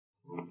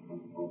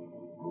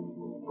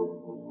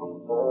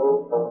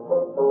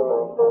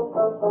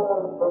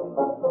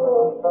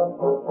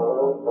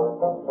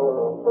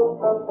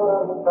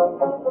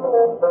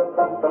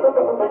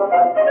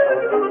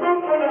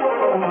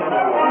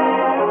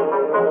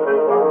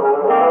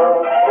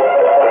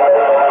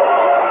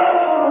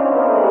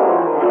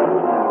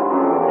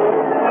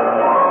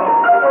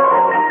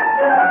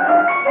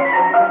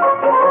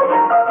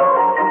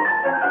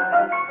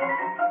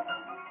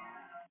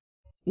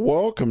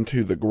welcome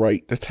to the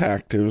Great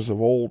Detectives of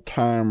Old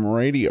Time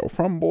Radio.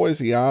 From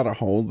Boise,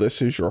 Idaho,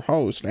 this is your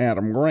host,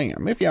 Adam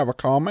Graham. If you have a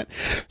comment,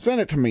 send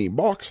it to me,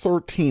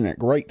 box13 at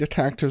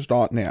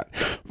greatdetectives.net.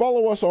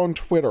 Follow us on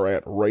Twitter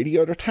at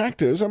Radio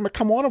Detectives and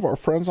become one of our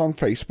friends on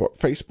Facebook,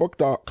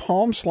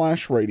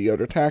 facebook.com/Radio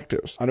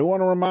Detectives. I do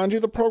want to remind you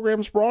the program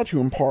is brought to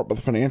you in part by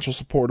the financial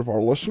support of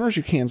our listeners.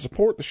 You can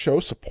support the show,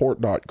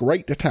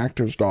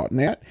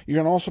 support.greatdetectives.net. You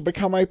can also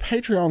become a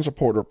Patreon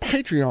supporter,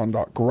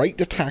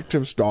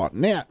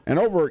 patreon.greatdetectives.net. And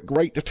over at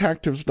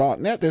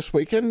greatdetectives.net this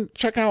weekend,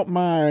 check out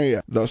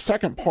the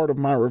second part of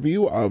my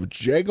review of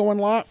Jago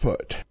and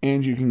Lightfoot.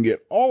 And you can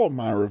get all of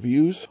my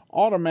reviews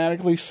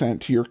automatically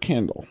sent to your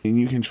Kindle. And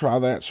you can try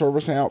that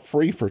service out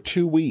free for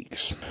 2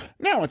 weeks.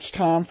 Now it's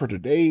time for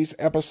today's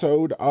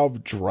episode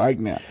of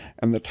Dragnet.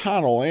 And the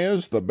title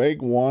is The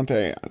Big Want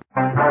Ad.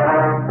 The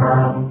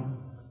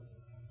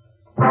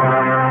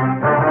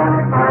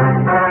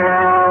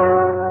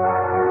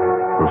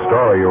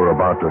story you're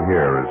about to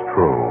hear is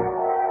true.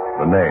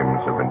 The names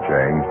have been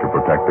changed to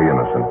protect the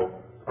innocent.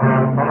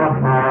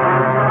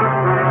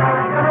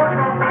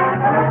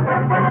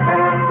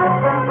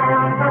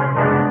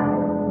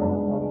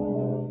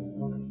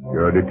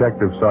 You're a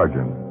detective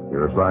sergeant.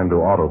 You're assigned to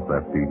auto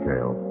theft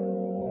detail.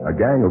 A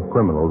gang of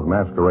criminals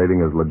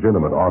masquerading as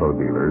legitimate auto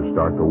dealers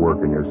start to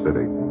work in your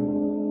city.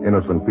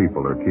 Innocent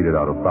people are cheated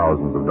out of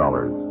thousands of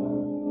dollars.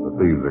 The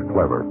thieves are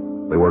clever.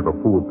 They work a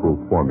foolproof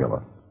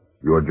formula.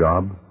 Your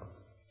job?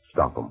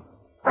 Stop them.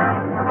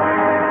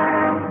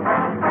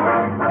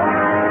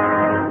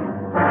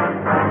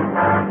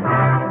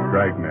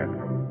 Dragnet,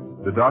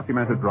 the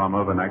documented drama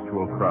of an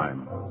actual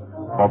crime.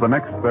 For the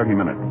next 30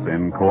 minutes,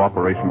 in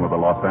cooperation with the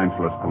Los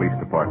Angeles Police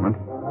Department,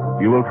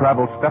 you will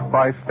travel step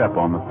by step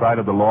on the side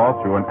of the law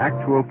through an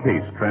actual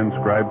case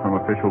transcribed from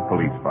official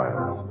police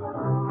files.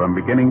 From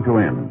beginning to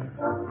end,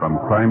 from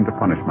crime to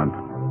punishment,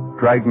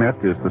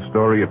 Dragnet is the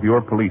story of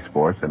your police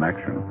force in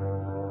action.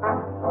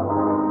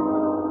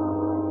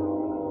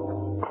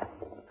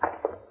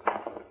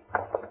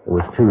 It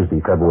was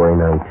Tuesday, February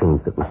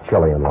 19th. It was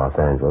chilly in Los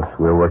Angeles.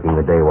 We were working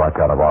the day watch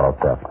out of auto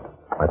theft.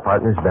 My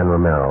partner's Ben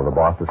Romero. The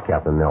boss is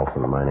Captain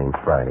Nelson, and my name's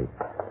Friday.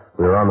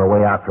 We were on the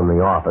way out from the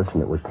office,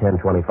 and it was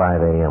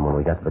 10:25 a.m. when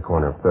we got to the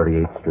corner of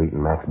 38th Street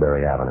and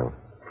Maxbury Avenue.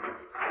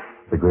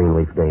 The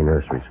Greenleaf Day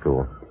Nursery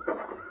School.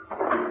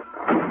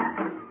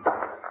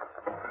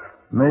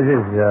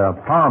 Mrs.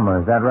 Palmer,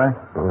 is that right?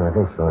 I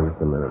think so.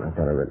 Just a minute. I've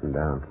got it written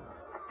down.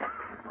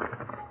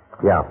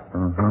 Yeah.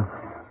 Mm-hmm.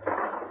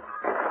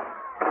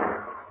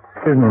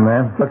 Excuse me,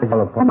 ma'am. What the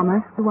hell is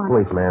Palmer, the one.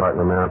 Policeman, Martin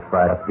Romero,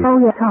 Friday.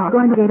 Oh, yes, Carl.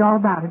 Going to get all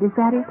about it. Is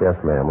that it? Yes,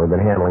 ma'am. We've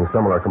been handling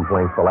similar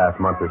complaints the last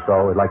month or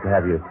so. We'd like to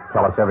have you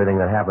tell us everything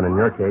that happened in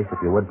your case, if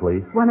you would,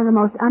 please. One of the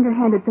most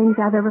underhanded things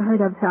I've ever heard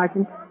of,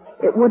 Sergeant.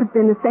 It would have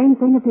been the same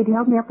thing if he'd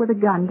held me up with a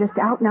gun, just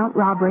out-and-out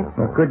robbery.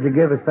 Well, could you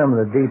give us some of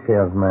the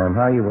details, ma'am?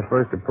 How you were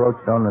first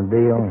approached on the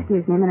deal?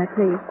 Excuse me a minute,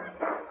 please.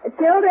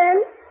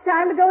 Children,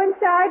 time to go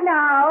inside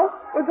now.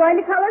 We're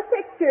going to color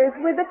pictures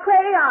with the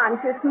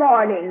crayons this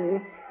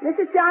morning.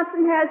 Mrs.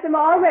 Johnson has them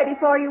all ready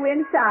for you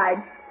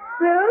inside.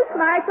 Bruce,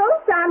 Michael,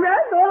 Sandra,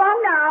 go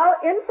along now.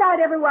 Inside,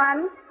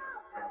 everyone.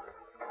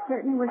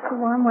 Certainly wish the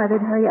warm weather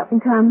to hurry up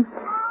and come.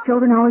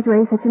 Children always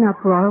raise such an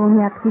uproar when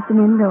we have to keep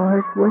them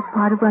indoors. Worst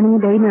part of running a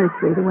day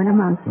nursery, the winter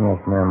months. Yes,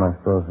 ma'am, I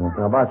suppose so.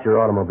 Now, about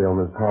your automobile,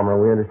 Miss Palmer,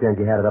 we understand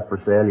you had it up for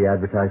sale. You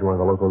advertised in one of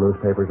the local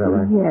newspapers, is that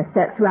right? Yes,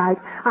 that's right.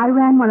 I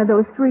ran one of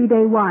those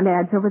 3-day want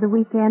ads over the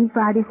weekend,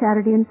 Friday,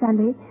 Saturday, and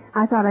Sunday.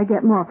 I thought I'd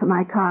get more for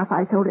my car if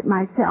I sold it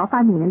myself.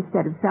 I mean,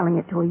 instead of selling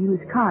it to a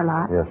used car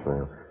lot. Yes,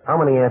 ma'am. How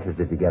many answers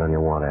did you get on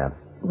your want ad?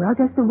 Well,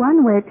 just the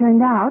one way it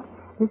turned out.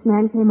 This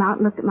man came out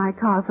and looked at my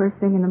car first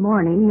thing in the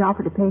morning. He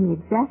offered to pay me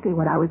exactly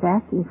what I was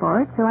asking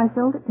for it, so I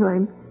sold it to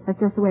him.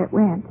 That's just the way it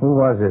went. Who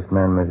was this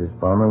man, Mrs.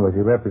 Palmer? Was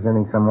he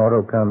representing some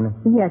auto company?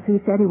 Yes, he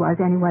said he was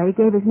anyway. He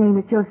gave his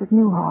name as Joseph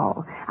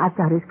Newhall. I've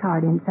got his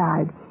card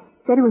inside.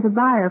 Said he was a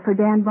buyer for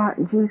Dan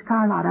Barton's used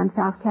car lot on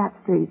South Cat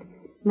Street.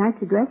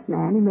 Nicely dressed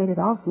man. He made it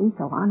all seem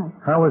so honest.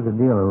 How was the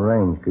deal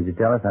arranged? Could you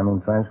tell us? I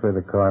mean, transfer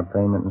the car,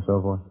 payment, and so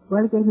forth?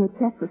 Well, he gave me a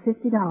check for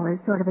 $50,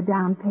 sort of a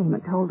down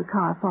payment to hold the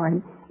car for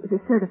him. It was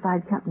a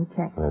certified company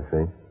check. I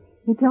see.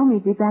 He told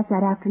me he'd be back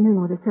that afternoon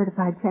with a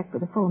certified check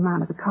for the full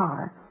amount of the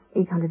car,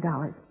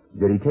 $800.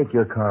 Did he take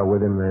your car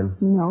with him then?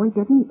 No, he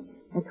didn't.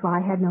 That's why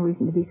I had no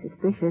reason to be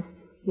suspicious.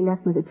 He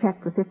left me the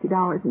check for $50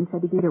 and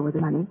said he'd get her with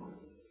the money.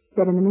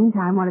 Said in the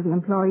meantime, one of the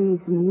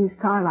employees from the used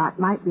car lot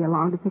might be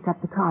along to pick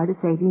up the car to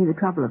save me the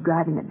trouble of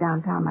driving it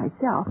downtown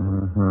myself.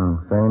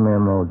 Mm-hmm. Same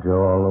MO,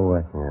 Joe, all the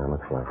way. Yeah,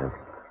 looks like it.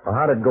 Well,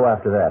 how did it go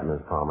after that,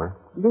 Miss Palmer?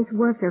 This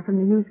worker from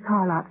the used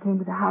car lot came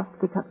to the house to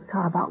pick up the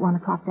car about 1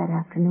 o'clock that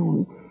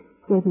afternoon.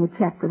 Gave me a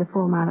check for the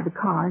full amount of the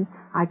car, and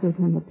I gave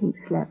him the pink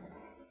slip.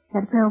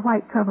 Had a pair of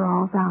white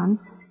coveralls on,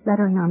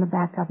 lettering on the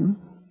back of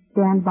them.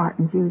 Dan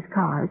Barton's used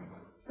cars.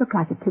 Looked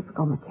like a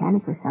typical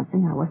mechanic or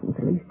something. I wasn't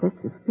the least bit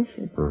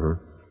suspicious.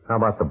 Mm-hmm. How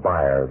about the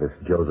buyer, this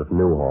Joseph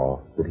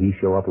Newhall? Did he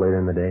show up later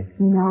in the day?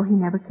 No, he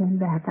never came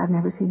back. I've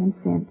never seen him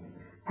since.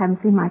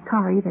 Haven't seen my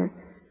car either.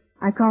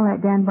 I called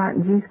that Dan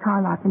Barton's used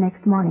car lot the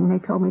next morning, and they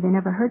told me they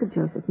never heard of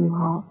Joseph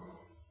Newhall.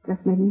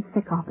 Just made me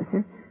sick,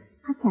 officer.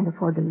 I can't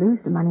afford to lose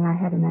the money I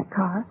had in that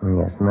car.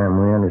 Yes, ma'am,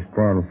 we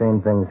understand. The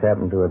same thing's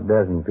happened to a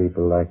dozen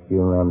people like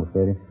you around the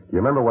city. You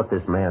remember what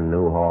this man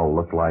Newhall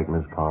looked like,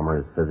 Miss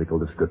Palmer? His physical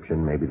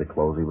description, maybe the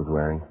clothes he was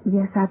wearing?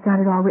 Yes, I've got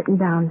it all written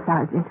down,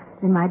 Sergeant,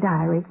 in my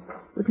diary.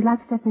 Would you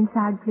like to step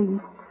inside, please?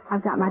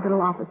 I've got my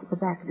little office at the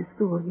back of the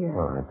school here.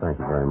 All right, thank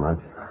you very much.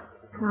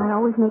 I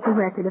always make a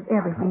record of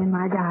everything in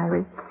my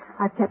diary.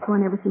 I've kept one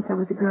ever since I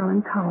was a girl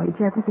in college,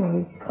 every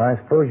day. I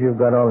suppose you've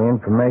got all the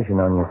information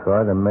on your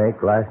car, the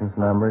make, license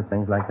number,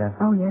 things like that?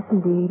 Oh, yes,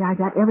 indeed. I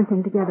got everything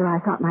together I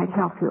thought might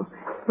help you.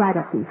 Right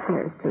up these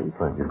stairs, please.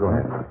 Thank you. Go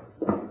ahead.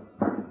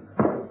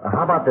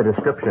 How about the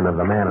description of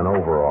the man in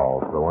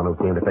overalls, the one who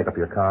came to pick up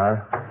your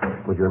car?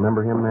 Would you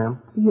remember him, ma'am?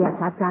 Yes,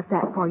 I've got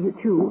that for you,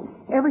 too.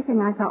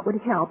 Everything I thought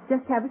would help.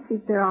 Just have a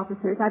seat there,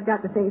 officers. I've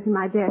got the things in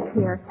my desk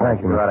here.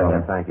 Thank you, Miss Right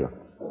Palmer. ahead, thank you.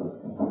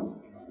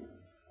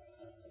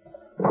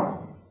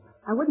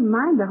 I wouldn't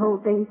mind the whole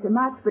thing so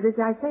much, but as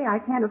I say, I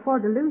can't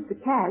afford to lose the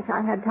cash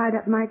I had tied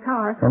up in my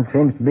car. That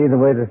seems to be the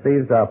way the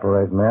thieves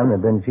operate, ma'am.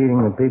 They've been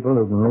cheating the people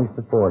who can least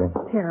afford it.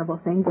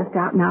 Terrible thing, just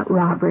out-and-out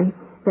robbery.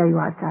 There you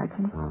are,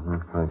 Sergeant.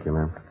 Thank you,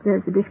 ma'am.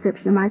 There's the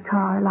description of my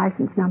car,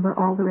 license number,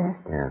 all the rest.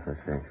 Yes, I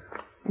see.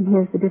 And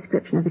here's the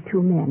description of the two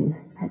men.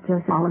 That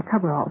Joseph all the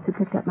coveralls who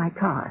picked up my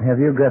car.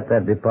 Have you got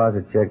that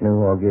deposit check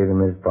Newhall gave you,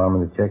 Miss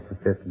Palmer, the check for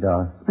 $50?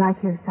 Right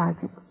here,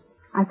 Sergeant.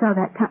 I saw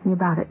that company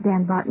about it,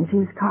 Dan Barton's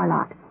used car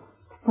lot.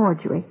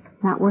 Forgery.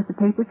 Not worth the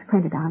paper it's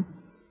printed on.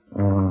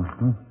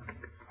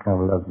 Have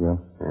a look, Joe.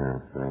 Yeah,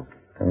 thanks.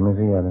 Same as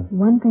the other.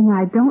 One thing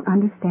I don't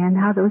understand,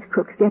 how those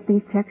crooks get these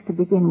checks to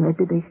begin with.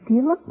 Did they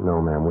steal them? No,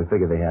 ma'am. We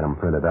figured they had them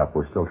printed up.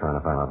 We're still trying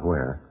to find out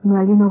where.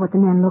 Well, you know what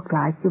the men look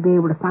like. You'll be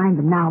able to find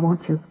them now,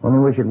 won't you? Only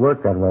wish it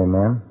worked that way,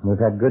 ma'am.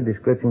 We've had good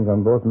descriptions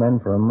on both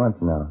men for a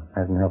month now.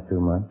 Hasn't helped too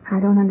much.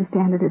 I don't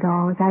understand it at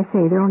all. As I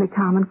say, they're only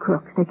common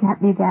crooks. They can't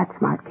be that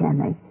smart, can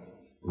they?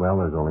 Well,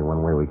 there's only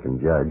one way we can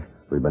judge.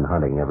 We've been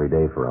hunting every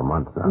day for a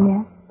month now.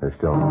 Yes? There's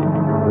still...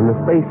 In the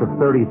space of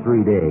 33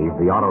 days,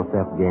 the auto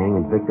theft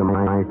gang had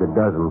victimized a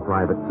dozen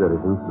private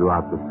citizens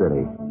throughout the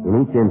city.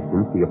 In each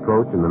instance, the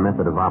approach and the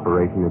method of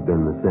operation had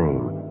been the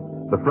same.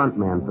 The front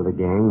man for the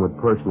gang would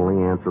personally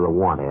answer a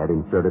want ad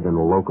inserted in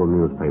a local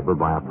newspaper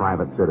by a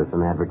private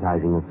citizen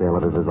advertising the sale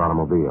of his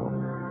automobile.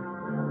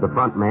 The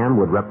front man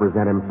would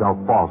represent himself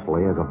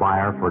falsely as a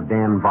buyer for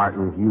Dan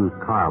Barton's used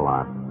car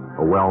lot,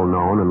 a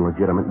well-known and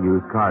legitimate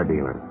used car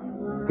dealer.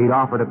 He'd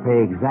offer to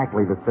pay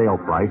exactly the sale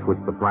price which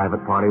the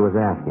private party was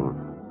asking.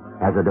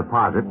 As a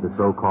deposit, the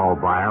so-called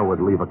buyer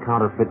would leave a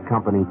counterfeit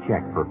company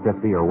check for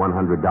 $50 or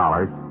 $100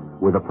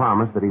 with a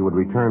promise that he would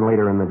return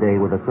later in the day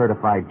with a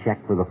certified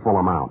check for the full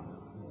amount.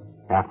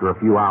 After a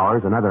few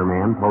hours, another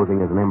man,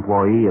 posing as an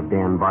employee of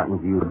Dan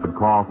Barton's used, would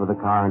call for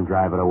the car and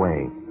drive it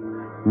away.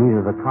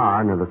 Neither the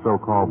car nor the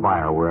so-called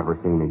buyer were ever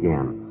seen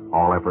again.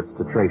 All efforts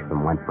to trace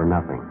them went for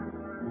nothing.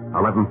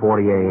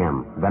 11:40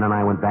 a.m. Ben and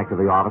I went back to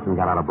the office and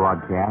got out a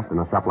broadcast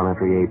and a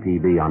supplementary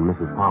APB on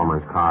Mrs.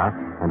 Palmer's car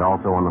and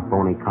also on the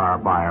phony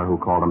car buyer who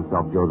called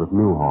himself Joseph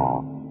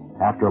Newhall.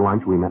 After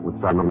lunch, we met with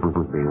Sergeant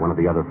Grimsby, one of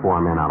the other four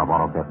men out of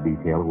auto theft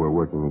detail who were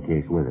working the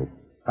case with us.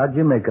 How'd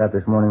you make out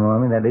this morning,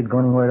 Army? That did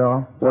go anywhere at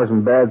all?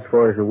 Wasn't bad as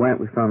far as it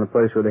went. We found the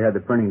place where they had the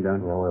printing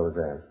done. Well, where was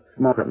that?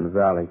 Small up in the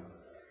valley.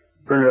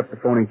 Printed up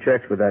the phony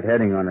checks with that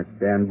heading on it.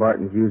 Dan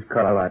Barton's used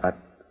car lot.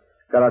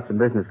 Got out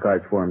some business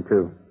cards for him,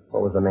 too.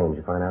 What was the name?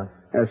 Did you find out?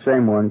 The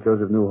same one,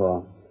 Joseph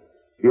Newhall.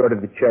 He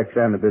ordered the checks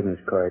and the business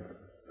cards.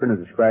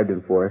 Printer described him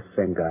for us,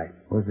 same guy.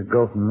 Where's it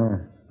go from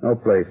there? No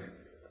place.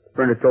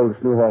 Printer told us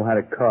Newhall had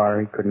a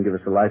car. He couldn't give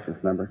us a license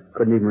number.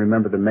 Couldn't even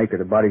remember the make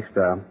or the body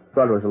style.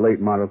 Thought it was a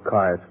late model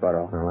car, that's about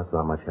all. Well, that's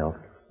not much help.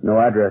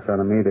 No address on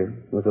him either.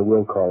 It was a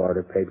will call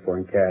order paid for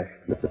in cash.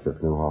 If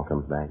Newhall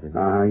comes back, is it?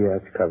 Yeah,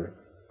 it's covered.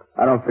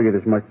 I don't figure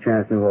there's much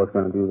chance Newhall's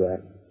going to do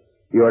that.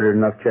 He ordered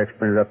enough checks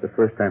printed up the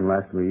first time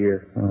last of a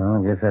year. Well,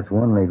 I guess that's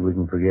one lead we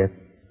can forget.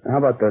 How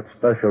about that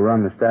special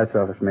run the stats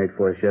office made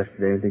for us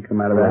yesterday? Anything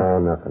come out of that?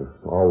 No, nothing.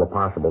 All the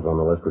possibles on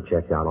the list were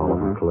checked out, all of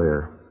them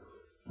clear.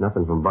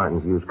 Nothing from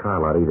Barton's used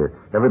car lot either.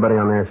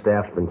 Everybody on their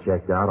staff's been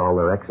checked out, all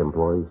their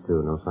ex-employees,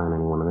 too. No sign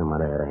any one of them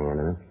might have had a hand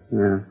in it.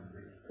 Yeah.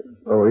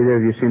 Oh,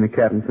 either of you seen the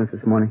captain since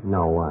this morning?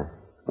 No, why?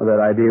 Well, that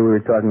idea we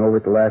were talking over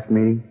at the last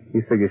meeting, he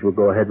figures we'll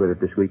go ahead with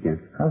it this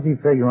weekend. How's he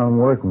figure on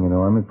working,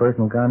 Army?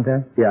 Personal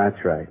contact? Yeah,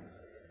 that's right.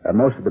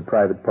 Most of the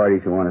private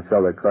parties who want to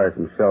sell their cars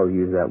themselves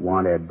use that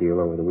want ad deal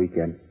over the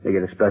weekend. They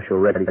get a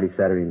special ready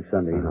Saturday and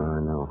Sunday.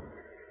 I know.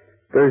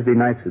 Thursday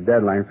night's the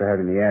deadline for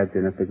having the ads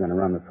in if they're going to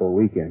run the full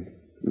weekend.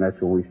 And that's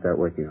when we start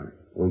working on it.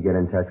 We get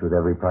in touch with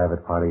every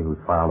private party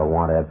who's filed a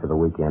want ad for the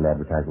weekend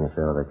advertising the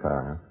sale of their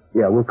car, huh?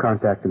 Yeah, we'll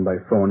contact them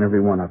by phone,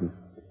 every one of them.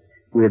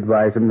 We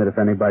advise them that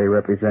if anybody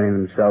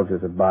representing themselves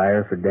as a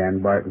buyer for Dan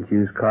Barton's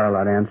used car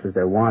lot answers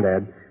their want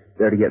ad,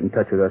 they're to get in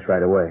touch with us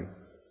right away.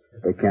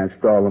 If they can't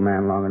stall the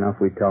man long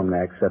enough, we tell them to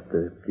accept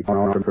the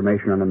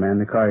information on the man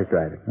the car is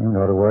driving. It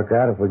ought to work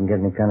out. If we can get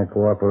any kind of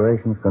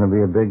cooperation, it's going to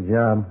be a big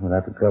job. We'll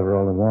have to cover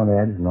all the want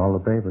ads and all the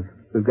papers.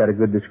 We've got a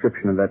good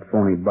description of that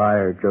phony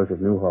buyer, Joseph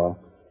Newhall.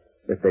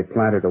 If they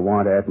planted a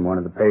want ad in one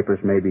of the papers,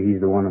 maybe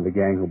he's the one of the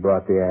gang who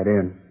brought the ad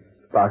in.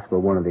 It's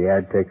possible one of the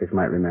ad takers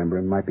might remember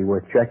him. Might be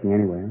worth checking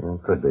anyway.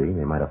 Well, could be.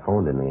 They might have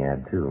phoned in the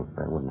ad, too.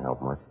 That wouldn't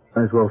help much.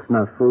 Might as well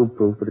not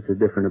foolproof, but it's a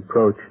different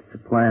approach. It's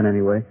a plan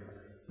anyway.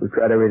 We've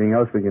tried everything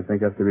else we can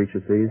think of to reach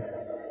the thieves.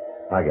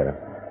 I get it.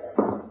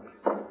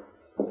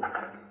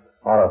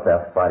 Auto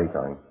theft, body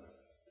towing.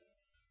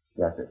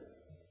 Yes, sir.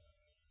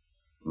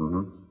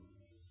 Mm-hmm.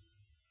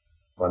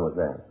 When was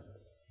that?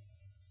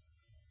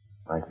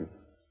 I see.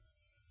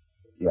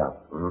 Yeah.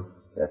 Mm-hmm.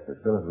 Yes, sir.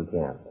 As soon as we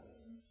can.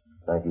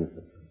 Thank you,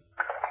 sir.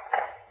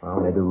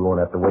 Well, maybe we won't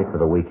have to wait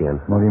for the weekend.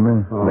 What do you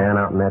mean? A man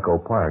out in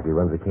Echo Park. He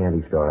runs a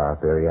candy store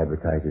out there. He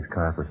advertised his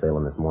car for sale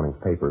in this morning's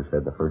paper.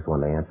 Said the first one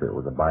to answer it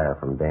was a buyer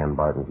from Dan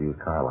Barton's used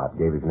car lot.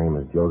 Gave his name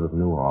as Joseph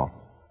Newhall.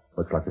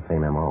 Looks like the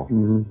same M.O.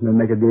 Mm-hmm. They'll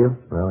make a deal?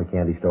 Well, the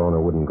candy store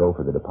owner wouldn't go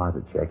for the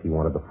deposit check. He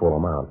wanted the full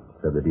amount.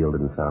 Said the deal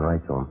didn't sound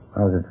right to him.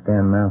 How does it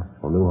stand now?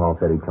 Well, Newhall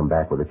said he'd come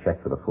back with a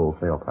check for the full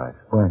sale price.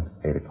 When?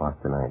 8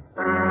 o'clock tonight.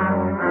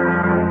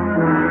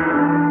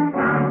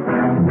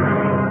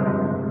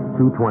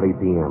 2:20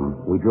 p.m.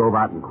 We drove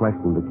out and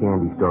questioned the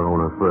candy store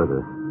owner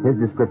further. His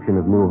description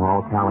of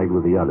Newhall tallied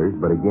with the others,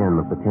 but again,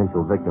 the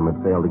potential victim had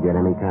failed to get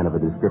any kind of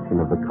a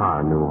description of the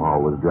car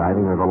Newhall was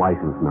driving or the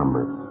license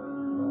number.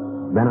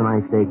 Ben and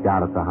I staked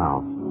out at the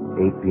house.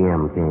 8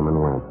 p.m. came and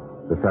went.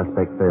 The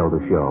suspect failed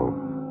to show.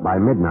 By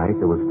midnight,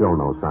 there was still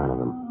no sign of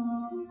him.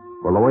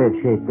 Well, the way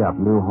it shaped up,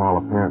 Newhall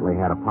apparently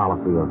had a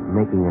policy of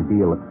making a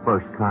deal at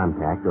first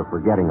contact or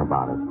forgetting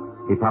about it.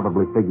 He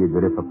probably figured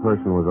that if a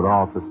person was at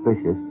all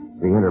suspicious,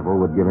 the interval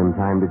would give him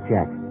time to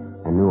check,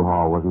 and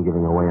Newhall wasn't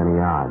giving away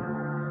any odds.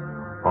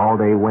 All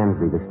day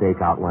Wednesday, the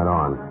stakeout went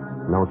on.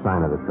 No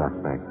sign of the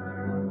suspect.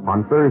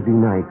 On Thursday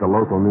night, the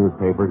local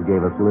newspapers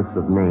gave us lists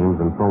of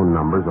names and phone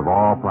numbers of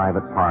all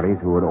private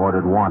parties who had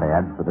ordered want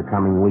ads for the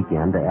coming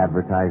weekend to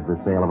advertise the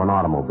sale of an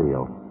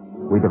automobile.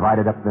 We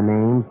divided up the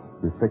names,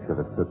 and 6 of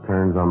us took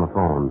turns on the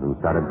phones and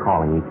started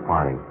calling each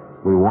party.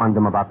 We warned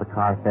them about the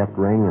car theft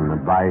ring and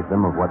advised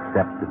them of what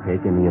steps to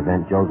take in the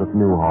event Joseph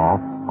Newhall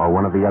or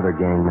one of the other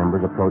gang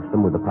members approached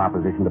them with the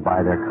proposition to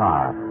buy their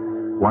car.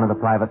 One of the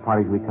private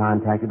parties we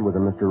contacted was a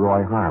Mr.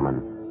 Roy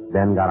Harmon.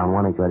 Ben got on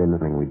one and got in the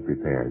thing we'd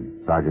prepared.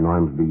 Sergeant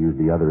Ormsby used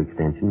the other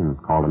extension and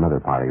called another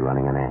party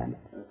running an ad.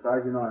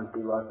 Sergeant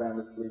Ormsby, Los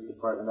Angeles Police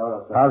Department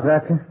Auto. How's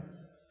that, sir?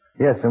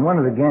 Yes, and one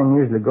of the gang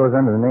usually goes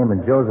under the name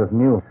of Joseph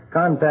New.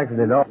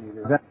 Contacted it all.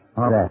 That.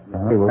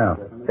 Now.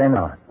 Say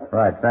now.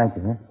 Right, thank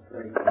you, sir.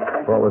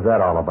 What was that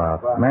all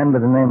about? Man by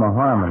the name of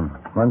Harmon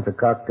runs a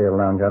cocktail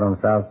lounge out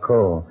on South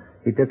Cole.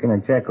 He took in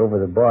a check over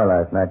the bar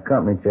last night,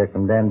 company check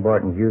from Dan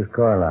Barton's used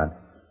car lot.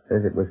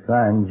 Says it was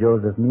signed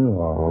Joseph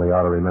Newhall. Well, he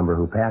ought to remember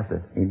who passed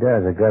it. He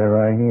does. I got it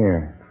right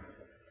here.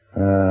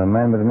 A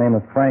man by the name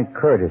of Frank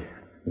Curtis.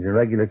 He's a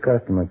regular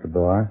customer at the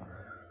bar.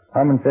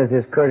 Harmon says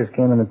this Curtis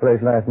came in the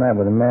place last night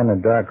with a man in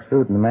a dark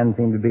suit, and the man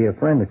seemed to be a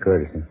friend of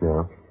Curtis's.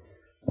 Yeah.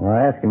 Well,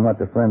 I asked him what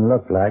the friend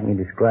looked like, and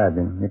he described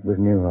him. It was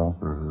Newhall.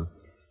 Mm-hmm.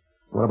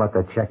 What about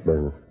that check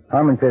business?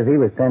 Harmon says he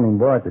was standing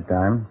bar at the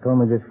time. Told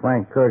me this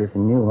Frank Curtis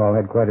and Newhall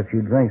had quite a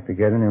few drinks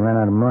together, and they ran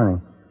out of money.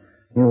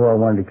 Newhall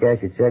wanted to cash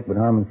a check, but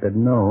Harmon said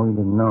no. He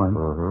didn't know him.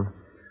 Mm-hmm.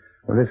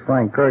 Well, this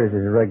Frank Curtis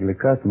is a regular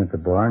customer at the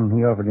bar, and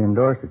he offered to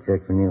endorse the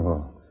check for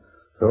Newhall.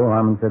 So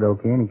Harmon said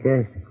okay, and he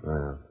cashed it.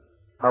 Yeah.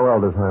 How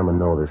well does Harmon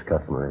know this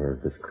customer is,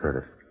 this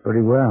Curtis?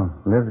 Pretty well.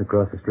 Lives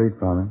across the street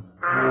from him.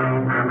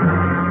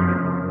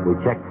 We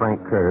checked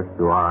Frank Curtis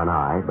through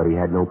R&I, but he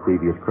had no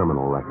previous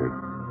criminal record.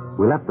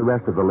 We left the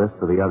rest of the list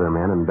for the other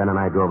men, and Ben and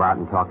I drove out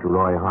and talked to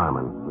Roy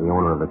Harmon, the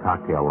owner of the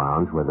cocktail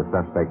lounge where the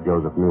suspect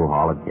Joseph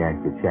Newhall had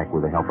cashed a check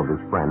with the help of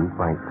his friend,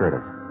 Frank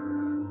Curtis.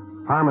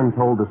 Harmon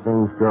told the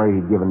same story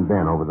he'd given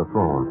Ben over the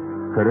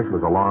phone. Curtis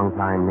was a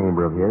long-time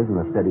neighbor of his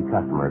and a steady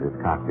customer at his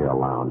cocktail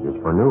lounge. As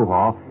for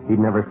Newhall, he'd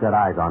never set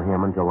eyes on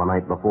him until the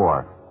night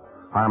before.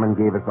 Harmon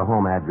gave us the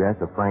home address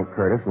of Frank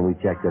Curtis, and we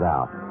checked it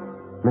out.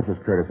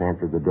 Mrs. Curtis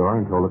answered the door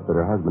and told us that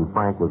her husband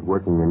Frank was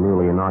working the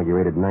newly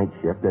inaugurated night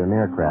shift at an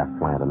aircraft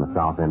plant in the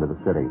south end of the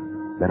city.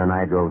 Ben and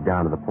I drove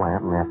down to the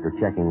plant, and after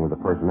checking with the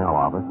personnel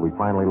office, we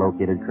finally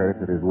located Curtis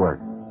at his work.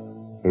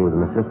 He was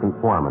an assistant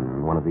foreman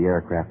in one of the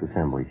aircraft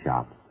assembly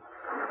shops.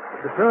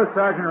 The truth,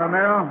 Sergeant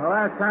Romero. The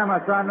last time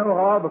I saw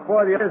Newhall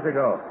before the years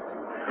ago.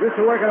 We used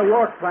to work at a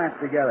work plant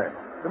together.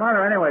 What's the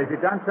matter anyways? You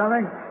done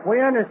something?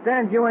 We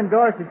understand you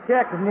endorsed a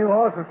check of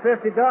Newhall for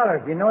 $50.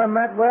 You know him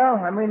that well?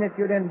 I mean, that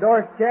you'd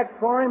endorse checks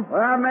for him?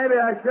 Well, maybe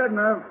I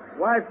shouldn't have.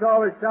 Wife's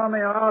always telling me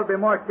I ought to be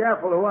more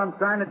careful who I'm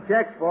signing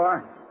checks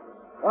for.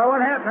 Well,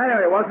 what happened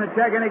anyway? Wasn't the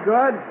check any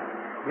good?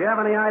 Do you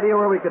have any idea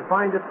where we could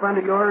find this friend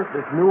of yours,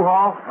 this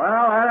Newhall?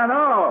 Well, I don't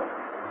know.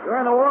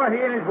 During the war, he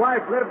and his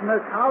wife lived in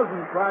this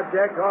housing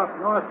project off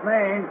North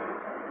Main.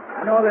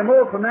 I know they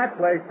moved from that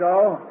place,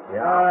 though.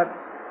 Yeah.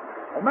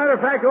 As a matter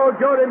of fact, old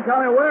Joe didn't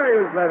tell me where he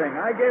was living.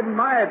 I gave him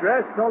my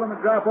address, told him to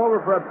drop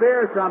over for a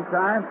beer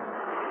sometime.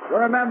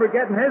 Don't remember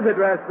getting his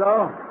address,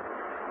 though.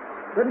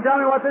 Couldn't tell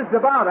me what this is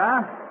about,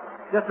 huh?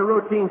 Just a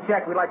routine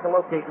check. We'd like to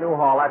locate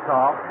Newhall, that's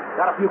all.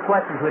 Got a few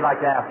questions we'd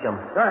like to ask him.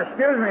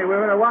 Excuse me, we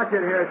better watch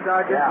it here,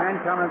 Sergeant. Yeah. Men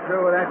coming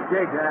through with that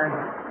jig there.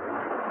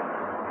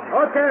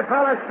 Okay,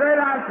 fellas, straight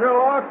on through,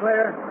 all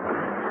clear.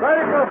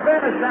 Vertical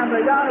fin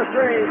assembly, down to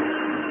 3.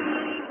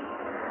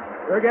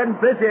 We're getting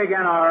busy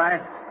again, all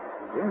right.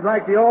 Seems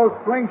like the old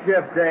swing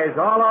shift days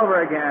all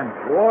over again.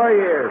 War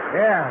years.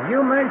 Yeah,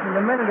 you mentioned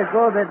a minute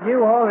ago that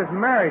Newhall is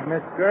married, Miss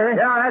Curry.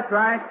 Yeah, that's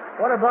right.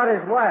 What about his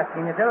wife?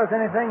 Can you tell us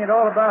anything at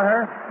all about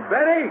her?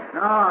 Betty?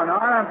 No,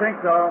 I don't think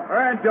so.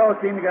 Her and Joe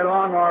seem to get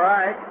along all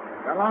right.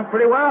 Got along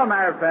pretty well,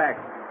 matter of fact.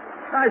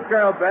 Nice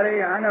girl,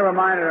 Betty. I never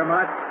minded her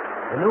much.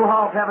 The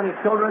Newhalls have any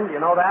children? Do you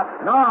know that?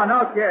 No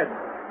kids.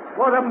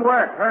 Both of them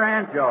work, her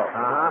and Joe.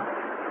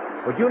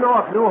 Uh-huh. Would you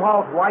know if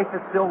Newhall's wife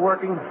is still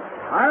working?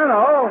 I don't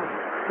know.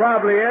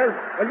 Probably is.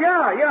 But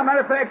yeah,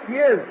 matter of fact, she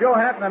is. Joe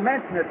happened to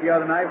mention it the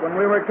other night when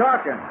we were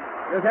talking.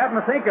 Just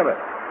happened to think of it.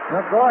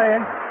 Well, go ahead.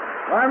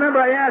 Well, I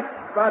remember I asked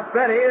about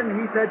Betty, and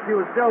he said she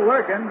was still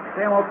working.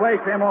 Same old place,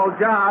 same old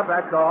job,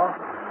 that's all.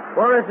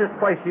 Where is this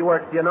place she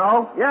works, do you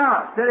know?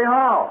 Yeah, City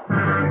Hall.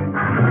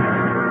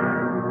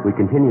 We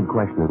continued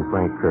questioning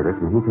Frank Curtis,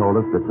 and he told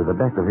us that to the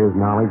best of his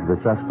knowledge, the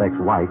suspect's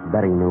wife,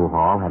 Betty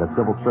Newhall, had a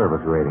civil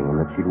service rating and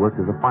that she'd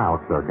worked as a file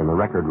clerk in the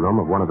record room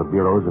of one of the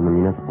bureaus in the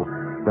municipal.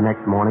 The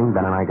next morning,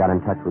 Ben and I got in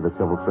touch with the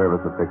civil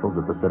service officials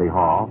at the City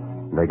Hall.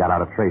 And they got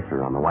out a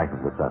tracer on the wife of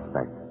the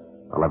suspect.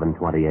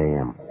 11:20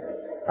 a.m.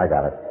 I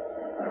got it.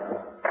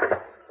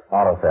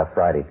 Auto theft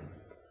Friday.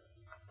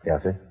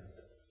 Yes, sir.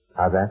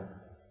 How's that?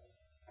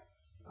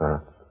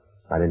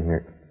 I didn't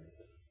hear it.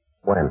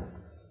 When?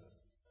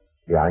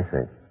 Yeah, I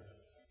see.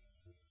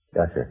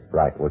 Yes, sir.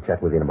 Right. We'll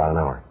check with you in about an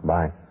hour.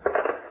 Bye.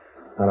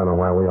 I don't know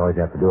why we always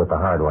have to do it the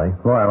hard way.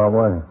 Why, what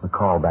was it? A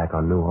call back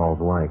on Newhall's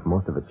wife.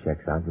 Most of it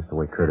checks out just the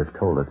way Curtis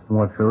told us.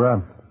 What's the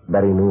rub?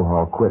 Betty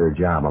Newhall quit her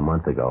job a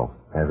month ago.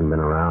 Hasn't been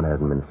around,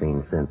 hasn't been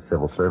seen since.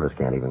 Civil service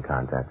can't even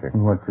contact her.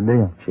 What's the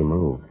deal? She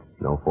moved.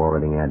 No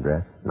forwarding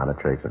address, not a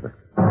trace of her.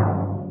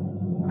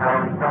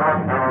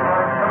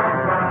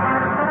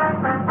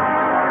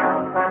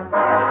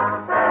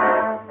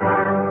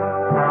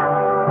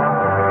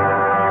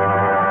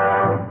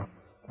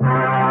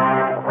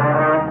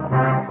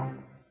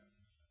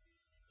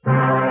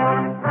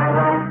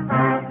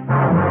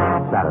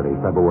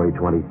 February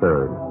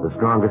 23rd. The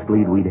strongest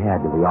lead we'd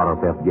had to the auto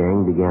theft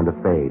gang began to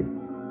fade.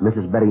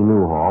 Mrs. Betty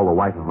Newhall, the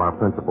wife of our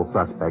principal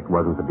suspect,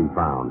 wasn't to be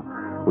found.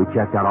 We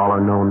checked out all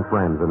her known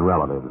friends and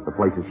relatives, the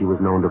places she was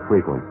known to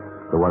frequent.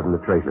 There wasn't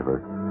a trace of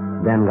her.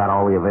 Then got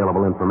all the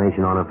available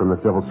information on her from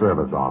the civil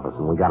service office,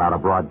 and we got out a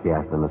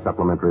broadcast in the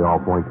supplementary All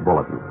Points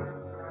Bulletin.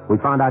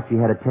 We found out she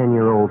had a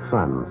 10-year-old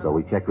son, so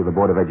we checked with the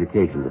Board of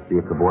Education to see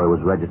if the boy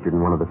was registered in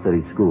one of the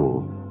city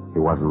schools.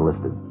 He wasn't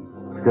listed.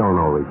 Still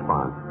no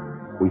response.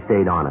 We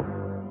stayed on it.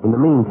 In the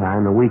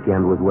meantime, the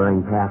weekend was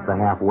wearing past the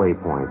halfway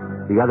point.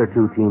 The other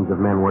two teams of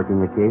men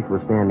working the case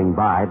were standing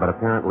by, but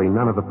apparently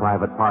none of the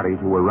private parties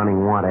who were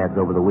running want ads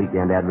over the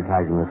weekend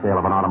advertising the sale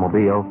of an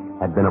automobile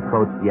had been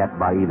approached yet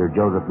by either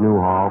Joseph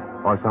Newhall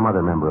or some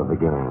other member of the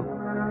gang.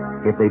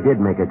 If they did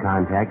make a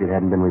contact, it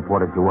hadn't been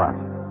reported to us.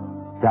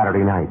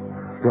 Saturday night,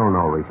 still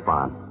no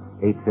response.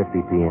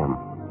 8:50 p.m.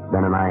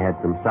 Ben and I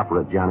had some supper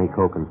at Johnny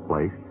Coken's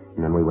place,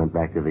 and then we went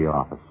back to the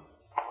office.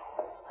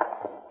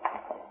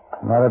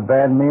 Not a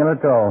bad meal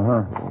at all,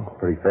 huh?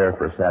 Pretty fair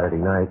for a Saturday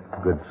night.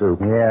 Good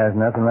soup. Yeah, there's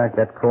nothing like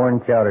that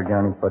corn chowder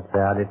Johnny puts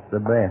out. It's the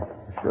best.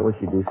 I sure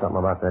wish you'd do something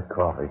about that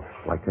coffee.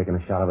 It's like taking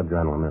a shot of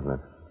adrenaline, isn't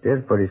it? It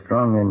is pretty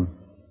strong, and...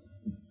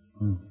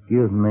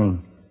 Excuse me.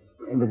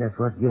 Maybe that's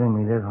what's giving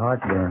me this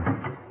heartburn.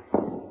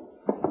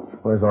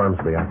 Where's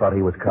Ormsby? I thought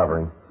he was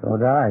covering. So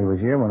did I. He was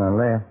here when I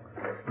left.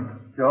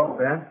 Joe,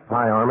 Ben?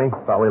 Hi, Army.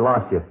 Thought we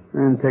lost you.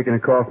 I'm taking a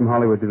call from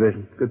Hollywood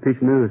Division. Good piece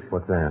of news.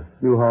 What's that?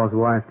 Newhall's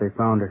wife, they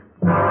found her.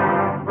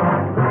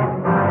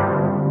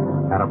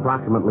 At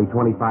approximately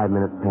 25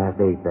 minutes past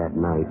 8 that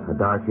night, a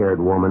dark-haired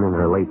woman in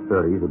her late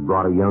 30s had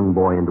brought a young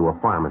boy into a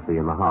pharmacy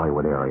in the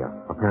Hollywood area.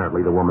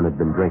 Apparently, the woman had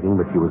been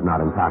drinking, but she was not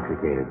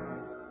intoxicated.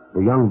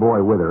 The young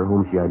boy with her,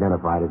 whom she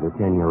identified as her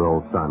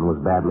 10-year-old son, was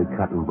badly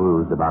cut and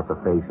bruised about the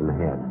face and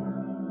head.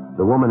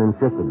 The woman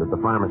insisted that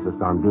the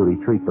pharmacist on duty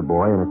treat the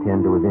boy and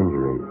attend to his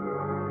injuries.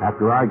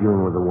 After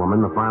arguing with the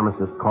woman, the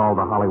pharmacist called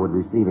the Hollywood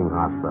Receiving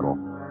Hospital.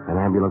 An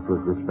ambulance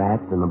was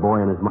dispatched, and the boy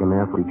and his mother were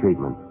there for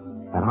treatment.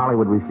 At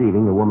Hollywood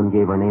Receiving, the woman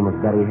gave her name as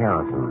Betty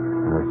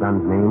Harrison, and her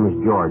son's name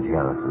is George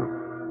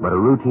Harrison. But a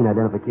routine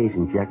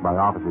identification check by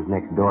officers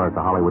next door at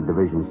the Hollywood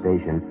Division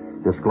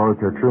Station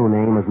disclosed her true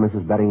name as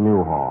Mrs. Betty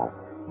Newhall.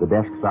 The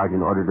desk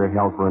sergeant ordered her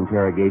held for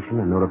interrogation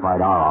and notified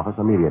our office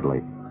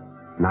immediately.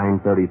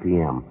 9:30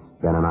 p.m.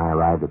 Ben and I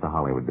arrived at the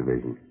Hollywood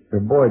Division.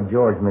 Her boy,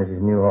 George,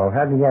 Mrs. Newhall,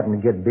 how did he happen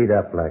to get beat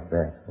up like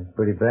that? It's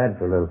pretty bad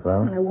for a little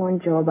fellow. I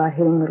warned Joe about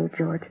hitting little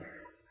George.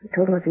 I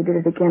told him if he did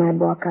it again,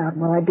 I'd walk out.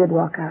 Well, I did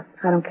walk out.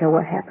 I don't care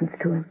what happens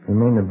to him. You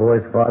mean the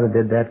boy's father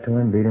did that to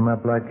him, beat him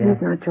up like that?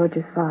 He's not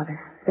George's father.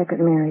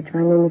 Second marriage.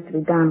 My name used to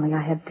be Donnelly. I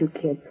had 2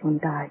 kids.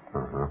 One died.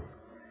 When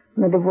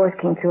the divorce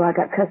came through, I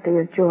got custody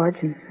of George,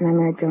 and I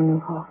married Joe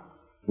Newhall.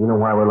 You know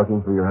why we're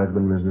looking for your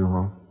husband, Miss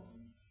Newhall?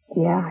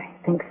 Yeah, I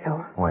think so.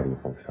 Why do you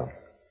think so?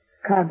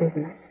 Car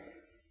business.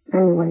 I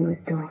knew what he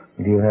was doing.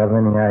 Do you have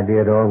any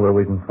idea at all where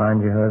we can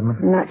find your husband?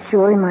 I'm not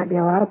sure. He might be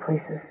a lot of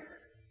places.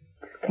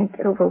 Just can't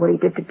get over what he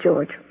did to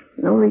George.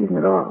 No reason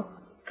at all.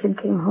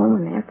 Kid came home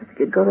and asked if he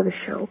could go to the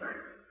show.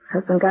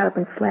 Husband got up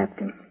and slapped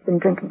him. Been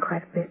drinking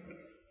quite a bit.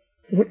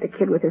 He hit the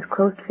kid with his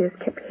closed fist,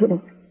 kept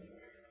hitting.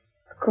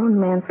 A grown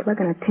man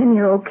slugging a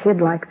 10-year-old kid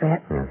like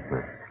that.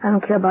 I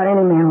don't care about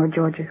any man where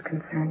George is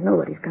concerned.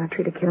 Nobody's going to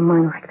treat a kid of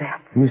mine like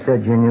that. You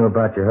said you knew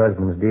about your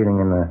husband's dealing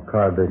in the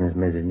car business,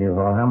 Mrs.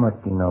 Newhall. How much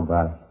do you know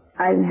about it?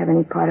 I didn't have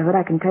any part of it,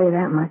 I can tell you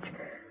that much.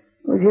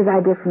 It was his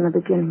idea from the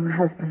beginning, my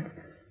husband's.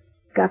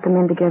 Got the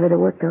men together to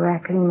work the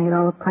racket. He made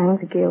all the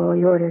plans, he gave all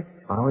the orders.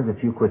 How is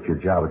it you quit your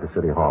job at the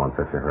city hall in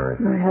such a hurry?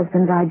 My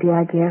husband's idea,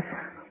 I guess.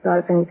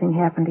 Thought if anything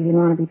happened, he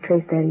didn't want to be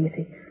traced that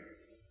easy.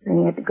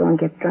 Then he had to go and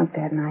get drunk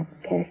that night.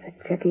 Cash that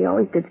check. He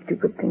always did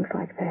stupid things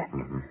like that.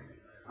 Mm-hmm.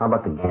 How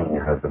about the gang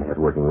your husband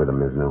had working with him,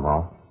 Ms.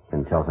 Newhall?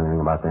 Can you tell us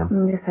anything about them?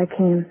 Yes, I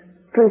can.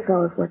 Three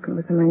fellows working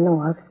with him I know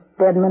of.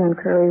 Deadman and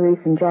Curly Reese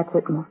and Jack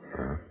Whitmore.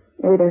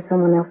 Maybe there's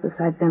someone else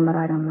besides them, but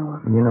I don't know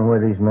of. You know where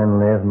these men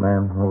live,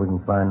 ma'am? Where we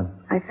can find them?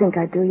 I think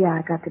I do, yeah.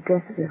 I got the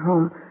addresses at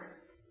home.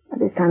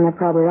 By this time, they're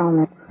probably all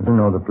met. You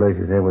know the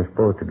places they were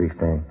supposed to be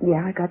staying.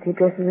 Yeah, I got the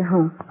addresses at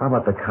home. How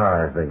about the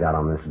cars they got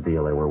on this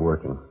deal they were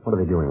working? What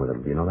are they doing with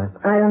them? Do you know that?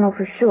 I don't know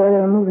for sure. They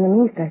were moving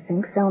them east, I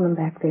think, selling them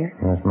back there.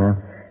 Yes, ma'am.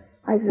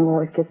 I didn't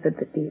always get the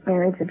deep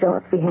marriage, the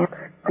jealousy,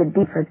 the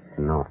Deeford.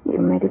 No.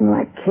 Even they didn't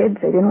like kids.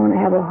 They didn't want to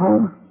have a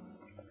home.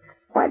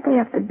 Why'd they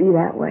have to be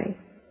that way?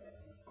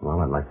 Well,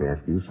 I'd like to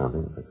ask you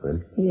something, if I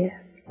could. Yes.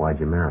 Why'd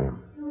you marry him?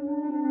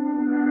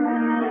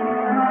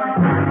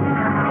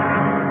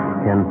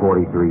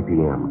 10:43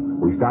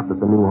 p.m. We stopped at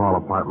the Newhall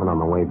apartment on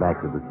the way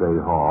back to the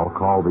city hall,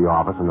 called the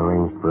office, and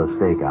arranged for a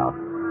stakeout.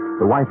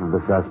 The wife of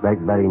the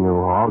suspect, Betty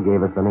Newhall,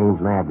 gave us the names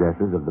and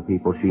addresses of the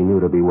people she knew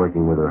to be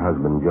working with her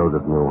husband,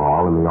 Joseph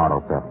Newhall, in the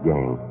auto theft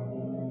gang.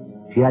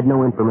 She had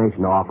no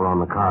information to offer on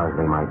the cars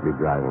they might be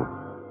driving.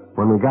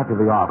 When we got to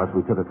the office,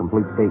 we took a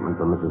complete statement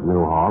from Mrs.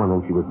 Newhall, and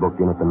then she was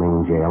booked in at the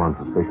main jail on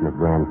suspicion of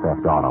grand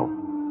theft auto.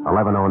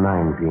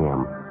 11:09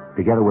 p.m.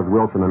 Together with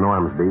Wilson and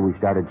Ormsby, we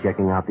started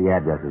checking out the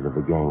addresses of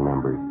the gang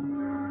members.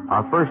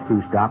 Our first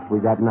two stops,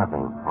 we got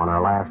nothing. On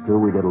our last two,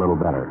 we did a little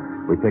better.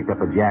 We picked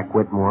up a Jack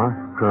Whitmore,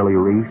 Curly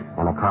Reese,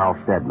 and a Carl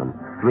Stedman,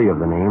 three of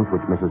the names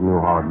which Mrs.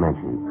 Newhall had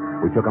mentioned.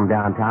 We took them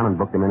downtown and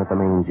booked them in at the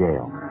main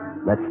jail.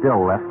 That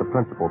still left the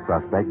principal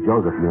suspect,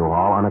 Joseph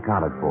Newhall,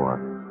 unaccounted for.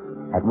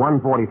 At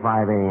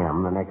 1:45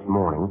 a.m. the next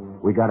morning,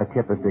 we got a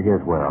tip as to his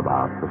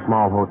whereabouts, a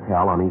small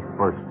hotel on East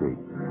 1st Street.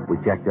 We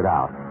checked it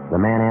out. The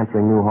man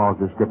answering Newhall's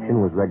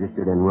description was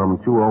registered in room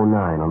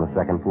 209 on the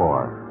second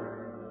floor.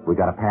 We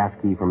got a pass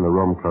key from the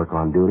room clerk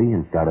on duty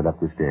and started up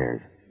the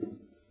stairs.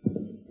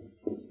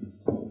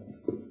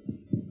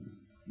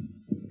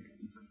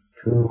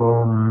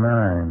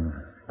 209.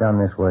 Down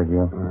this way,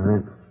 Joe. All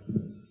right.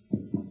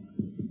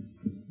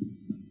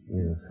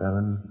 Here's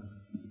 7.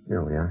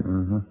 Here we are.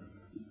 Mm-hmm.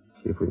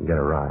 See if we can get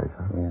a rise,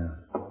 huh? Yeah.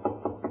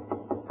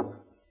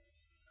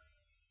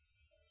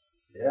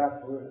 Yeah,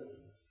 please.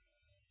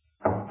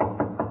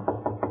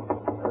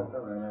 That's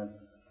all right.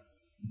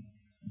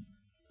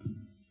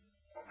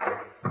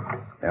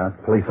 Yeah, it's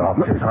police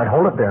officers. All right,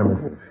 hold it there,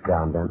 Mrs.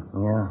 Down, Ben.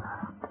 Yeah.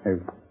 Hey,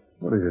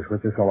 what is this?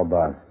 What's this all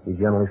about? You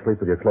generally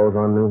sleep with your clothes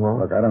on, Newhall?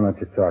 Look, I don't know what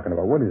you're talking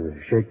about. What is this,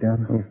 a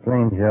shakedown? He's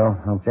clean, Joe.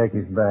 I'll check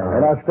his bag. Hey,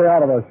 now stay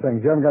out of those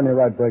things. You haven't got any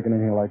right breaking in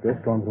here like this,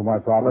 going through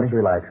my property. Let's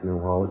relax,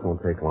 Newhall. This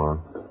won't take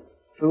long.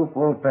 2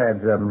 full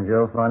pads of them,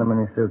 Joe. Find them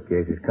in his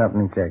suitcases.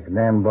 Company checks.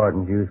 Dan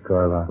Barton's used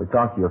car lot. We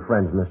talked to your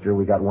friends, mister.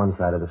 We got one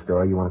side of the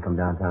story. You want to come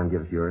downtown and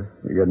give us yours?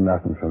 You get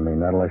nothing from me,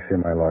 not unless you're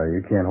my lawyer.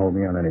 You can't hold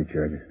me on any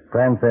charges.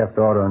 Grand theft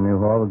auto,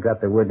 Newhall. We've got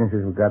the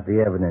witnesses. We've got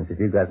the evidence.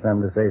 If you've got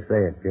something to say,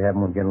 say it. If you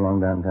haven't, we'll get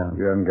along downtown.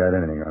 You haven't got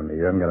anything on me.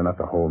 You haven't got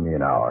enough to hold me an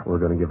hour. We're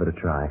going to give it a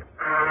try.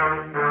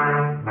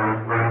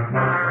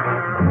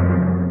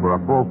 For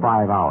a full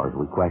 5 hours,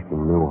 we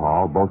questioned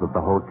Newhall, both at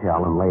the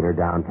hotel and later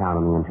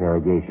downtown in the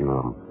interrogation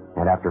room.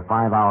 And after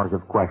 5 hours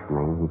of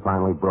questioning, he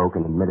finally broke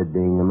and admitted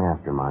being the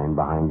mastermind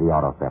behind the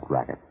auto theft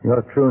racket.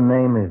 Your true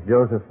name is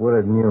Joseph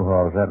Willard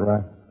Newhall, is that right?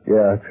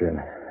 Yeah, that's it.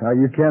 Now,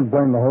 you can't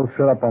blame the whole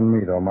setup on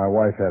me, though. My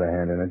wife had a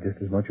hand in it just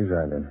as much as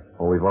I did.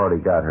 Well, we've already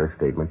got her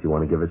statement. You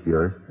want to give us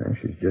yours? And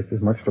she's just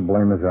as much to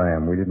blame as I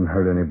am. We didn't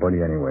hurt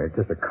anybody anyway. It's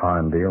just a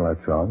con deal,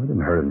 that's all. We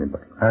didn't hurt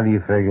anybody. How do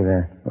you figure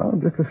that? Well,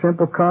 just a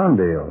simple con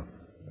deal.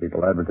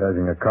 People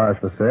advertising their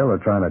cars for sale are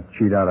trying to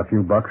cheat out a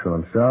few bucks for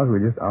themselves. We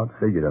just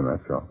outfigured them,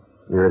 that's all.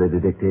 You're ready to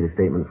dictate a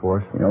statement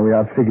for us? You know, we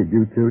outfigured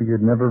you two.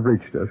 You'd never have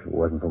reached us if it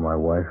wasn't for my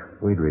wife.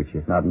 We'd reach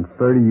you. Not in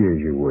 30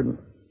 years you wouldn't.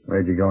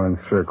 Made you go in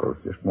circles,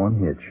 just one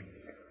hitch.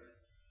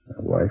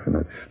 My wife and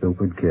that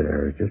stupid kid of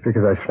hers. Just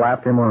because I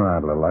slapped him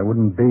around a little, I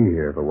wouldn't be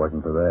here if it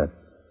wasn't for that.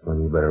 Well,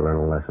 you better learn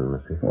a lesson,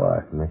 mister.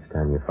 Why? Next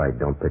time you fight,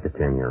 don't pick a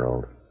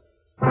 10-year-old.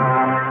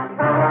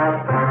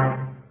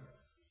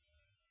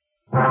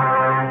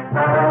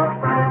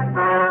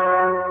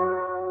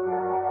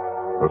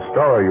 The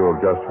story you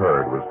have just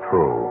heard was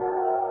true.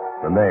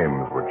 The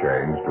names were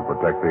changed to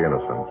protect the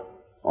innocent.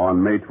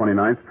 On May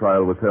 29th,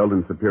 trial was held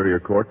in Superior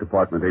Court,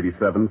 Department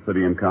 87,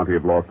 City and County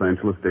of Los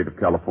Angeles, State of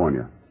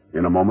California.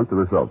 In a moment, the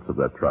results of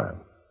that trial.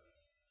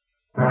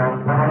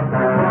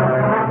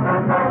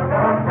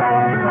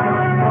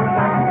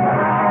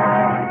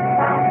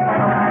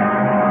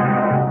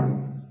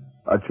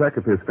 A check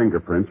of his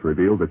fingerprints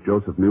revealed that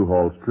Joseph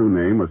Newhall's true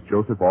name was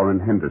Joseph Orrin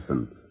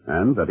Henderson,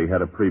 and that he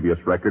had a previous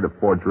record of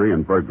forgery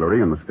and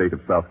burglary in the state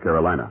of South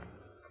Carolina.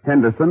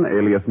 Henderson,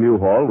 alias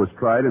Newhall, was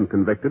tried and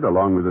convicted,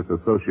 along with his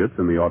associates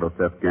in the auto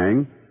theft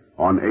gang,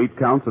 on 8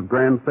 counts of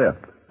grand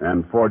theft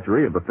and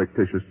forgery of a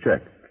fictitious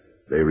check.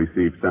 They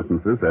received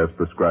sentences as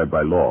prescribed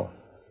by law.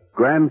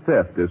 Grand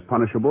theft is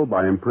punishable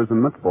by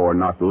imprisonment for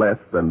not less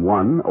than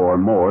 1 or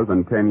more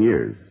than 10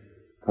 years.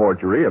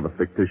 Forgery of a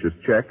fictitious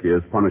check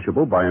is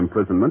punishable by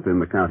imprisonment in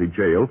the county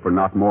jail for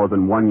not more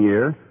than 1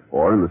 year,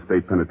 or in the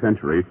state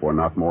penitentiary for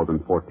not more than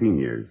 14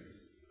 years.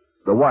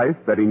 The wife,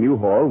 Betty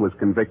Newhall, was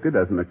convicted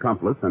as an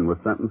accomplice and was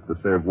sentenced to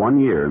serve 1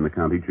 year in the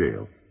county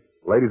jail.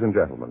 Ladies and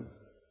gentlemen,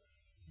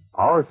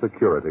 our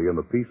security and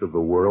the peace of the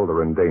world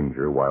are in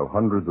danger while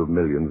hundreds of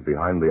millions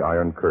behind the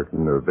Iron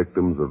Curtain are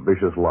victims of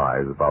vicious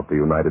lies about the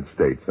United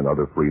States and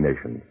other free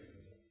nations.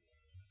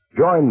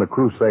 Join the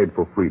crusade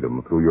for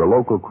freedom through your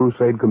local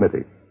crusade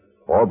committee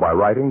or by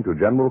writing to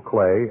General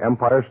Clay,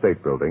 Empire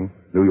State Building,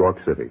 New York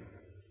City.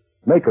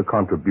 Make a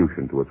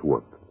contribution to its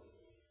work.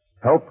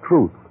 Help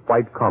truth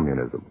fight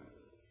communism.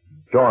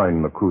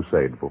 Join the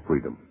crusade for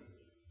freedom.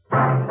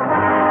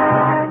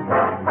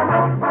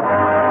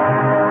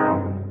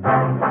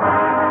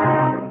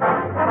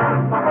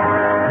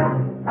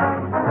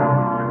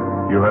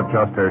 You have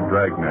just heard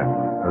Dragnet,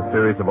 a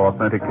series of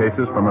authentic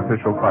cases from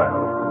official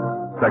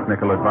files.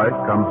 Technical advice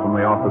comes from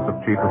the Office of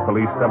Chief of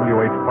Police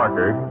W.H.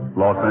 Parker,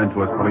 Los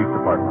Angeles Police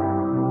Department.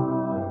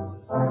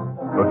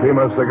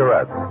 Fatima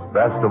Cigarettes,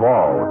 best of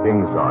all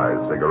king-size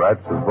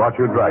cigarettes, has brought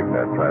you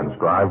Dragnet,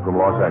 transcribed from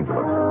Los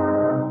Angeles.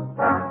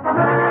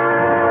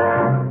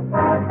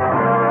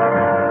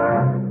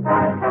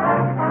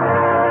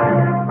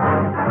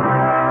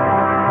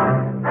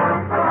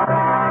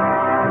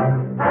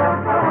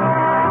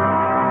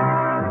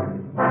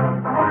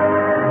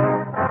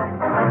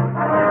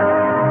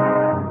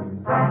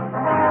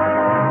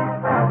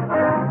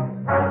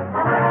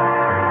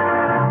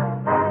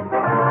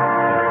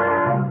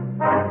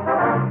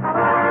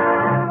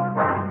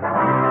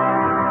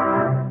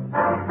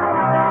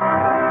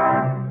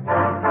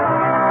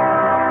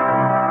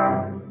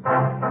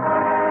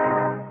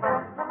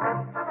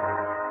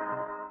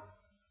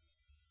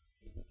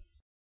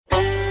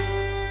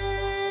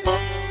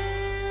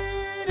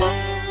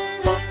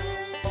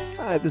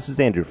 Hi, this is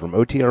Andrew from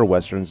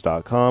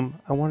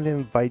OTRWesterns.com. I wanted to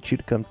invite you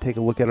to come take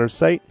a look at our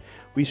site.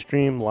 We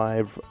stream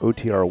live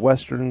OTR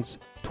Westerns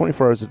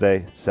 24 hours a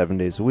day, 7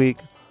 days a week,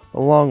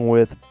 along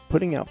with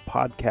putting out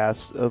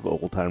podcasts of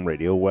old-time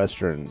radio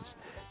westerns.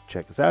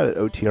 Check us out at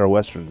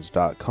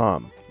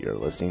OTRWesterns.com. You're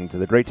listening to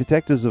The Great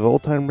Detectives of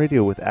Old Time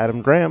Radio with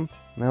Adam Graham.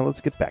 Now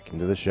let's get back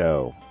into the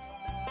show.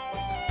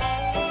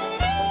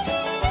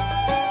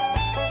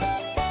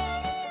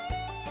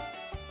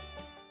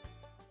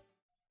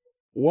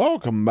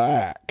 Welcome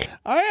back.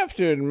 I have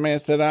to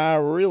admit that I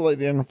really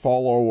didn't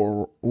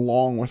follow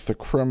along with the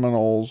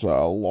criminal's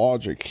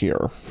logic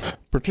here.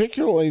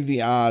 Particularly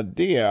the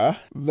idea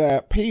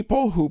that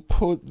people who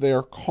put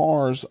their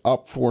cars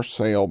up for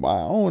sale by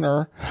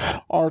owner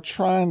are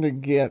trying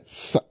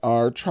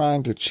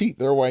to cheat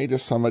their way to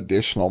some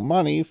additional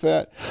money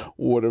that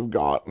would have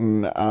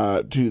gotten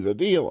to the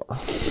dealer.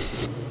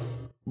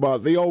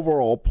 But the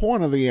overall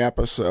point of the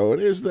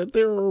episode is that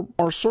there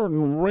are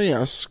certain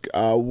risks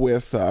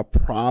with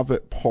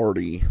private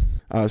party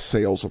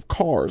sales of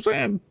cars,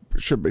 and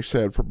should be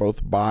said for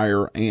both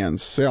buyer and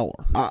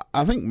seller.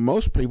 I think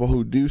most people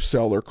who do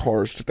sell their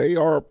cars today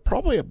are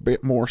probably a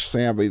bit more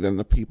savvy than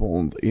the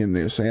people in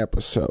this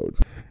episode.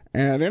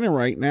 At any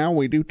rate, now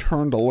we do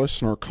turn to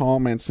listener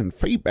comments and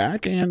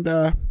feedback,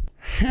 and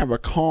have a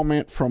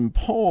comment from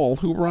Paul,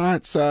 who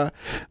writes,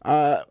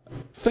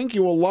 think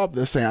you will love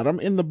this, Adam.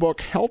 In the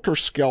book Helter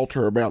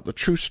Skelter, about the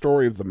true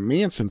story of the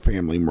Manson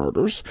family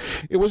murders,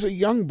 it was a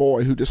young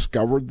boy who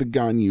discovered the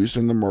gun used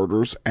in the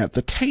murders at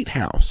the Tate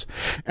house.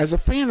 As a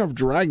fan of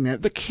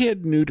Dragnet, the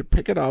kid knew to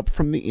pick it up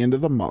from the end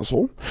of the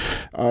muzzle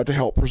to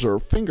help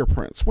preserve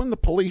fingerprints. When the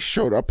police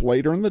showed up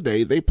later in the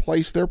day, they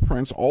placed their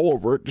prints all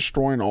over it,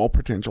 destroying all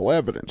potential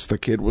evidence. The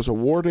kid was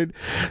awarded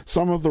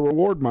some of the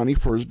reward money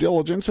for his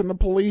diligence, and the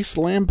police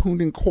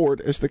lampooned in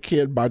court as the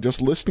kid, by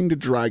just listening to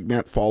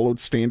Dragnet, followed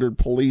standard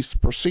police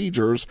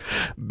procedures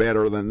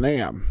better than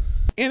them.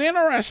 An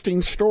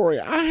interesting story.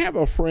 I have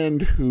a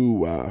friend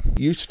who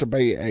used to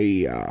be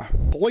a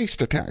police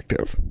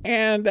detective,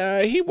 and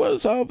he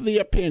was of the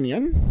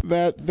opinion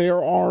that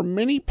there are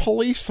many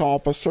police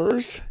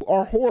officers who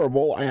are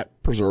horrible at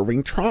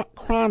preserving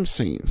crime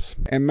scenes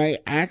and may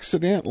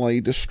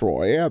accidentally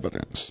destroy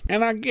evidence.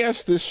 And I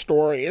guess this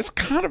story is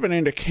kind of an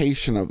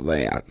indication of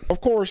that.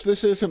 Of course,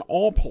 this isn't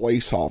all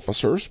police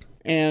officers.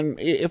 And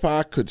if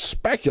I could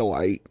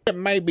speculate, it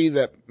may be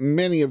that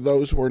many of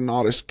those who are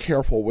not as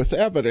careful with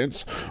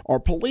evidence are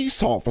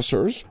police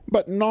officers,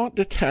 but not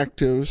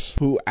detectives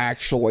who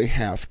actually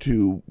have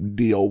to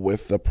deal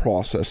with the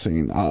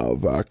processing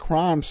of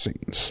crime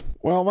scenes.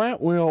 Well, that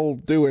will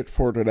do it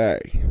for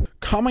today.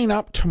 Coming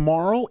up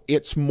tomorrow,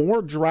 it's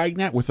more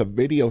Dragnet with a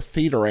video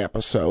theater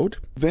episode.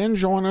 Then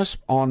join us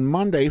on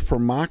Monday for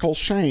Michael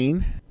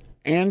Shane.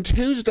 And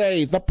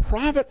Tuesday, the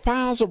Private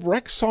Files of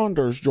Rex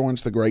Saunders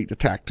joins the great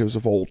detectives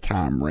of old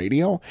time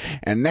radio.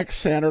 And next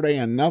Saturday,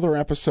 another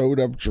episode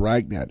of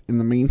Dragnet. In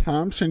the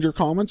meantime, send your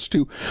comments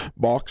to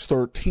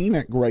box13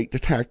 at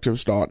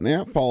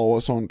greatdetectives.net. Follow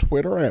us on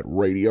Twitter at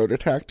Radio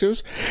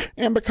Detectives.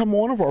 And become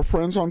one of our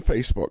friends on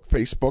Facebook,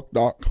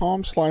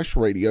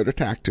 facebook.com/Radio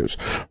Detectives.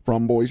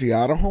 From Boise,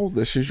 Idaho,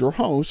 this is your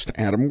host,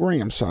 Adam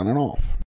Graham, signing off.